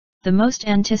The most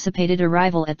anticipated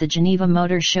arrival at the Geneva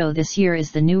Motor Show this year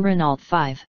is the new Renault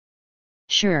 5.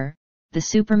 Sure, the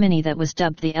supermini that was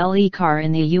dubbed the LE car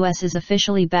in the US is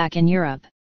officially back in Europe,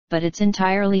 but it's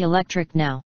entirely electric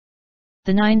now.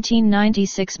 The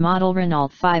 1996 model Renault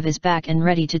 5 is back and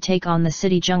ready to take on the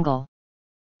city jungle.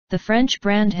 The French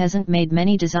brand hasn't made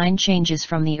many design changes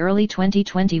from the early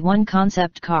 2021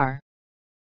 concept car.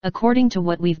 According to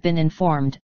what we've been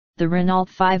informed, the Renault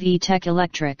 5 E-Tech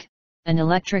Electric, an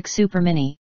electric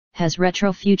supermini, has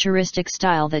retro-futuristic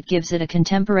style that gives it a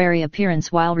contemporary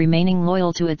appearance while remaining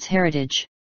loyal to its heritage.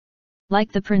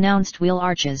 Like the pronounced wheel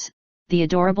arches, the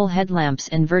adorable headlamps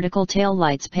and vertical tail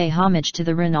lights pay homage to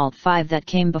the Renault 5 that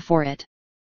came before it.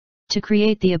 To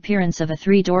create the appearance of a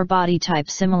three-door body type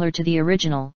similar to the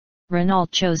original,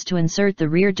 Renault chose to insert the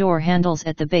rear door handles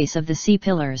at the base of the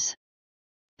C-pillars.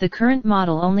 The current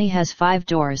model only has 5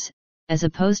 doors, as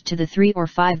opposed to the 3 or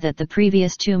 5 that the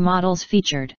previous 2 models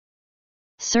featured.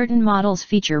 Certain models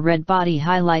feature red body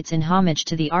highlights in homage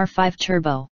to the R5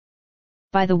 Turbo.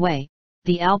 By the way,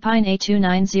 the Alpine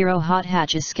A290 hot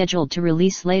hatch is scheduled to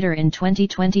release later in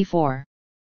 2024.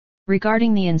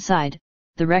 Regarding the inside,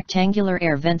 the rectangular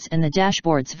air vents and the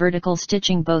dashboard's vertical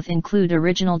stitching both include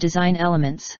original design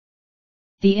elements.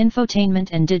 The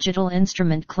infotainment and digital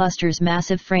instrument cluster's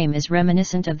massive frame is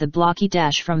reminiscent of the blocky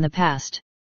dash from the past.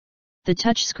 The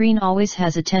touchscreen always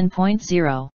has a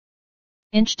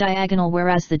 10.0-inch diagonal,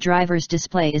 whereas the driver's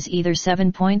display is either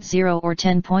 7.0 or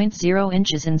 10.0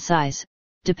 inches in size,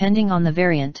 depending on the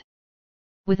variant.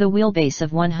 With a wheelbase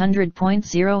of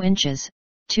 100.0 inches,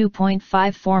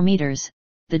 2.54 meters,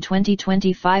 the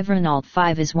 2025 Renault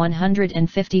 5 is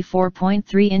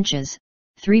 154.3 inches,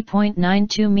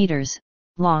 3.92 meters,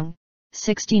 long,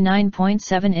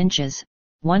 69.7 inches,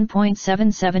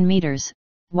 1.77 meters,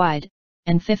 wide,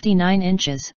 and 59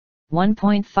 inches,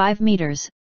 1.5 meters,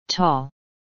 tall.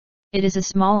 It is a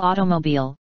small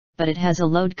automobile, but it has a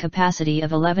load capacity of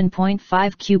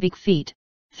 11.5 cubic feet,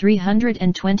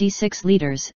 326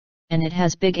 liters, and it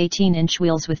has big 18-inch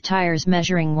wheels with tires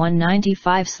measuring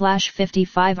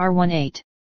 195/55 R18.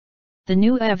 The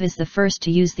new EV is the first to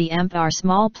use the AMP-R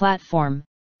small platform,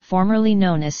 formerly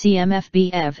known as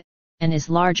CMF-B EV, and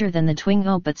is larger than the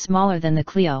Twingo but smaller than the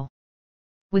Clio.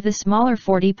 With a smaller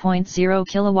 40.0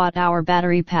 kWh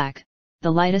battery pack, the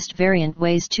lightest variant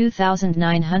weighs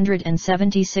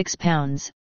 2,976 pounds,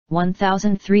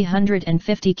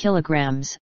 1,350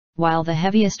 kilograms, while the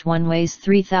heaviest one weighs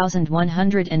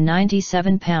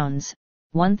 3,197 pounds,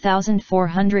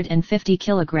 1,450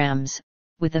 kilograms,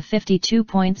 with a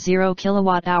 52.0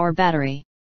 kWh battery.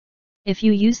 If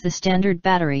you use the standard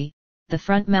battery, the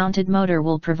front-mounted motor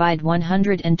will provide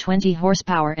 120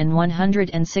 horsepower and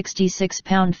 166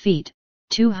 pound-feet,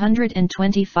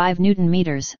 225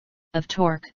 Nm, of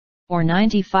torque, or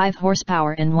 95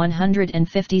 horsepower and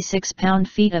 156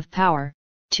 pound-feet of power,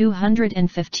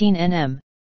 215 Nm.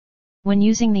 When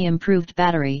using the improved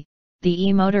battery, the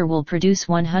e-motor will produce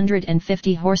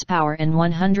 150 horsepower and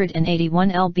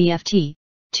 181 lb-ft,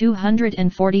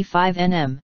 245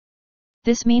 Nm.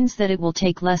 This means that it will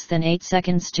take less than 8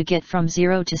 seconds to get from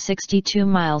 0 to 62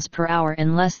 miles per hour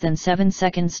and less than 7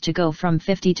 seconds to go from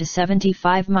 50 to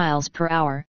 75 miles per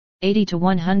hour, 80 to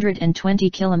 120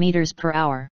 kilometers per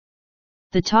hour.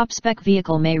 The top-spec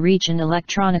vehicle may reach an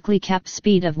electronically capped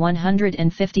speed of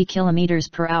 150 kilometers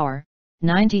per hour,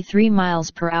 93 miles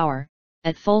per hour,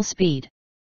 at full speed.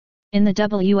 In the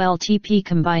WLTP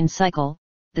combined cycle,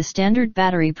 the standard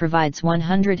battery provides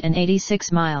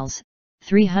 186 miles,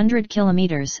 300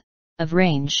 kilometers, of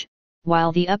range,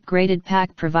 while the upgraded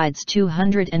pack provides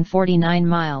 249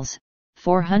 miles,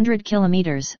 400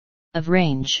 kilometers, of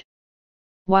range.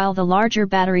 While the larger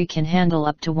battery can handle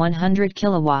up to 100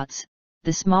 kilowatts,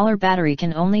 the smaller battery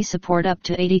can only support up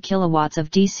to 80 kilowatts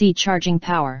of DC charging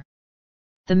power.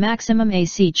 The maximum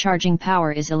AC charging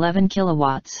power is 11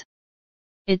 kilowatts.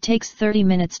 It takes 30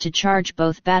 minutes to charge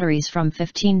both batteries from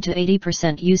 15 to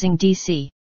 80% using DC.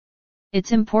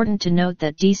 It's important to note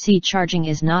that DC charging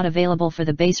is not available for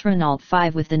the base Renault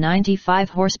 5 with the 95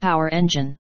 horsepower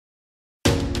engine.